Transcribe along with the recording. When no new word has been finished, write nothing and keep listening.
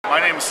My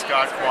name is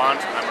Scott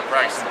Quandt. I'm a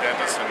practicing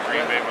dentist in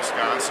Green Bay,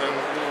 Wisconsin.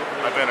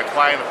 I've been a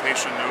client of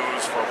Patient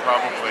News for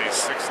probably 6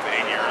 to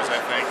 8 years,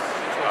 I think.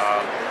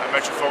 I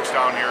met you folks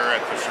down here at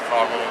the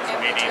Chicago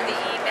meeting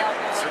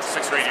 6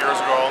 or 8 years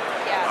ago.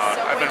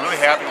 I've been really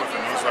happy with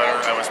the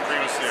newsletter. I was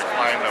previously a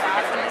client of a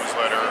different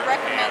newsletter,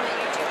 and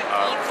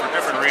for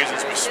different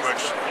reasons we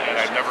switched, and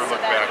I've never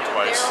looked back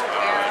twice.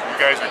 You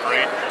guys are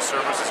great. Your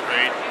service is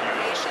great.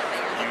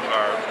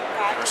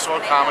 You're so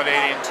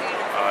accommodating.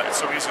 It's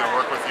so easy to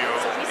work with you,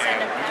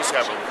 and you just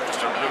have a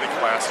really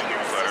classy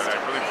newsletter that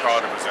I'm really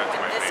proud to present to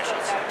my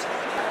patients.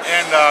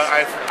 And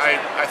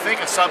I think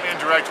in some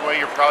indirect way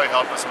you're probably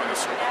helping some of the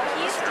Super Bowl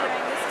this year.